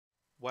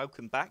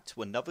Welcome back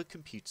to another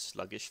Computer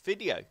Sluggish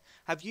video.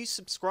 Have you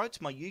subscribed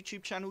to my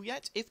YouTube channel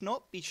yet? If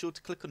not, be sure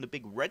to click on the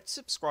big red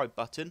subscribe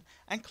button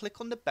and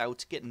click on the bell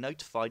to get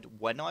notified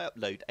when I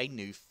upload a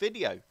new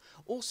video.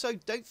 Also,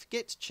 don't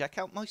forget to check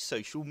out my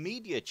social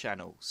media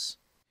channels.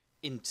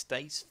 In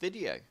today's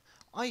video,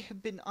 I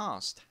have been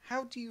asked,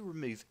 how do you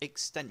remove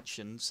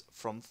extensions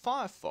from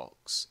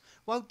Firefox?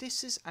 Well,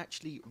 this is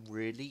actually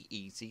really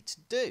easy to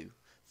do.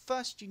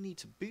 First, you need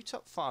to boot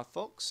up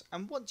Firefox,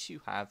 and once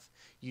you have,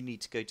 you need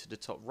to go to the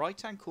top right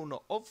hand corner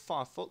of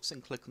Firefox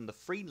and click on the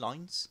three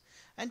lines,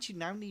 and you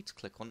now need to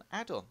click on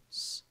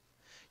add-ons.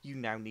 You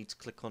now need to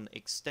click on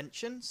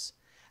extensions,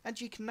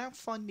 and you can now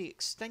find the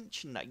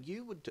extension that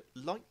you would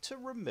like to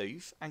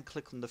remove and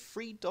click on the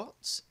three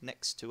dots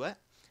next to it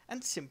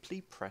and simply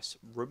press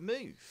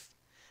remove.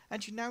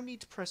 And you now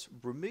need to press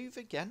remove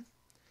again,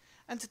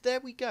 and there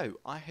we go.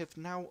 I have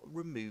now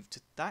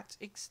removed that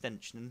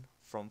extension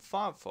from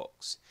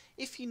Firefox.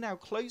 If you now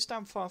close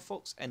down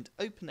Firefox and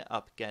open it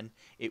up again,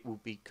 it will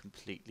be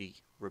completely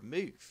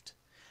removed.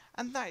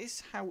 And that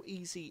is how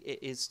easy it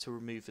is to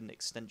remove an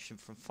extension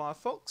from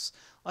Firefox.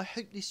 I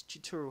hope this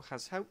tutorial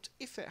has helped.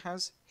 If it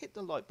has, hit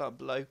the like button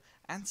below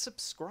and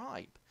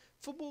subscribe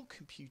for more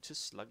computer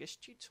sluggish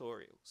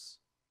tutorials.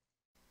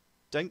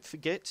 Don't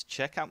forget to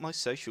check out my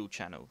social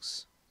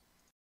channels.